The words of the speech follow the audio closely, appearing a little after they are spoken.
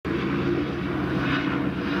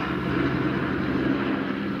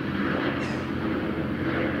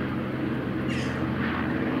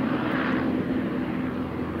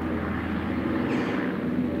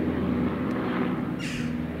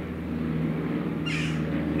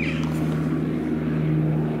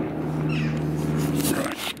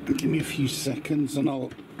Give me a few seconds and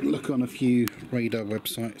I'll look on a few radar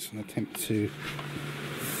websites and attempt to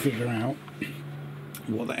figure out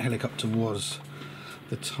what that helicopter was.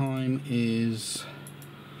 The time is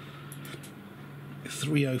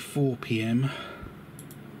 3:04 PM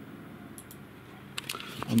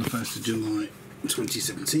on the 1st of July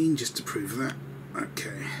 2017, just to prove that.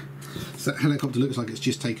 Okay, so that helicopter looks like it's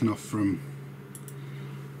just taken off from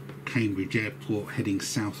Cambridge Airport heading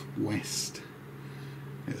southwest.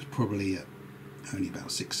 It was probably at only about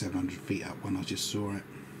 600-700 feet up when I just saw it.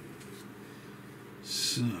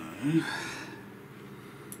 So, where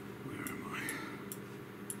am I?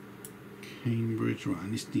 Cambridge, right, I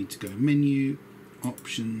just need to go menu,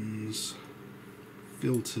 options,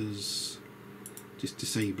 filters, just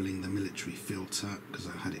disabling the military filter because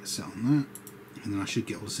I had it set on that, and then I should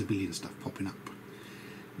get all the civilian stuff popping up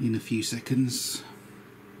in a few seconds.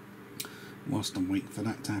 Whilst I'm waiting for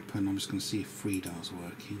that to happen, I'm just going to see if FreeDAR's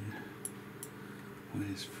working.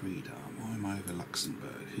 Where's FreeDAR? Why am I over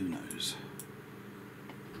Luxembourg? Who knows?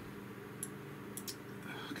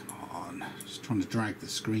 Oh, come on. Just trying to drag the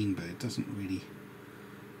screen, but it doesn't really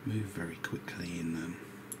move very quickly in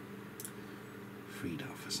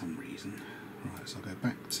FreeDAR for some reason. Right, so I'll go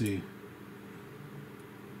back to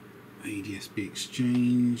ADSB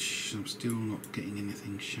Exchange. I'm still not getting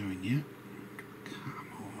anything showing yet. Come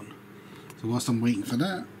on. So whilst I'm waiting for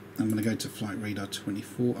that, I'm going to go to Flight Radar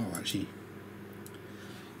 24. Oh, actually.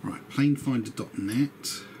 Right,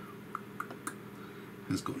 planefinder.net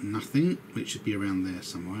has got nothing, which should be around there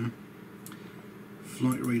somewhere.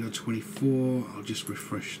 Flight Radar 24, I'll just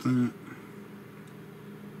refresh that.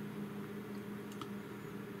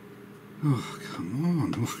 Oh, come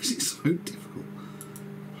on, why is it so difficult?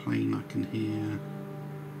 Plane I can hear.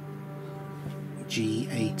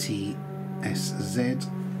 G80SZ.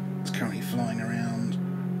 It's currently flying around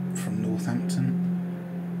from Northampton.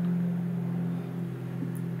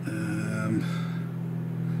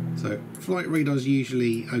 So flight radar is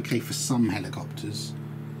usually okay for some helicopters.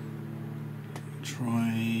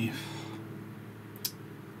 Try.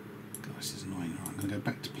 God, this is annoying. Right, I'm going to go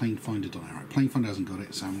back to planefinder. Right, planefinder hasn't got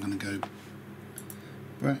it, so I'm going to go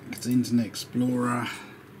back to Internet Explorer.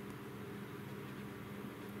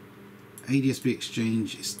 ADSB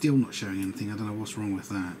Exchange is still not showing anything. I don't know what's wrong with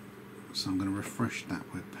that. So I'm going to refresh that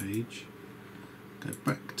web page. Go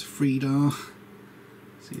back to FreeDAR.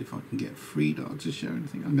 See if I can get FreeDAR to show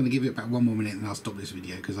anything. I'm going to give it about 1 more minute and I'll stop this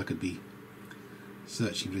video because I could be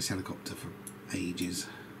searching for this helicopter for ages.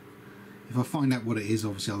 If I find out what it is,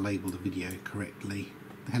 obviously I'll label the video correctly.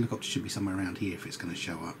 The helicopter should be somewhere around here if it's going to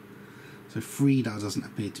show up. So FreeDAR doesn't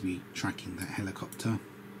appear to be tracking that helicopter.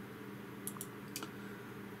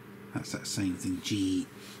 That's that same thing,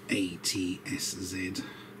 G80SZ.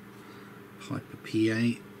 Hyper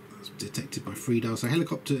PA, that's detected by FreeDAR. So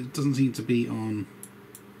helicopter doesn't seem to be on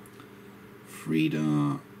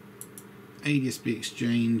FreeDAR. ADSB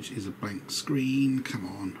Exchange is a blank screen. Come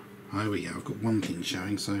on. Oh, we go. I've got one thing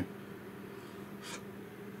showing, so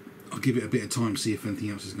I'll give it a bit of time to see if anything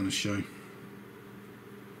else is going to show.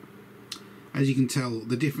 As you can tell,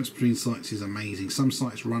 the difference between sites is amazing. Some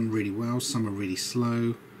sites run really well, some are really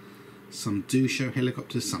slow. Some do show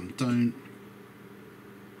helicopters, some don't.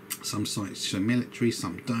 Some sites show military,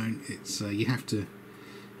 some don't. It's you have to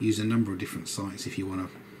use a number of different sites if you want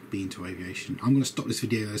to be into aviation. I'm going to stop this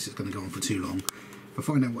video as it's going to go on for too long. If I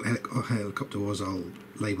find out what helicopter was, I'll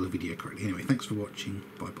label the video correctly. Anyway, thanks for watching.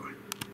 Bye bye.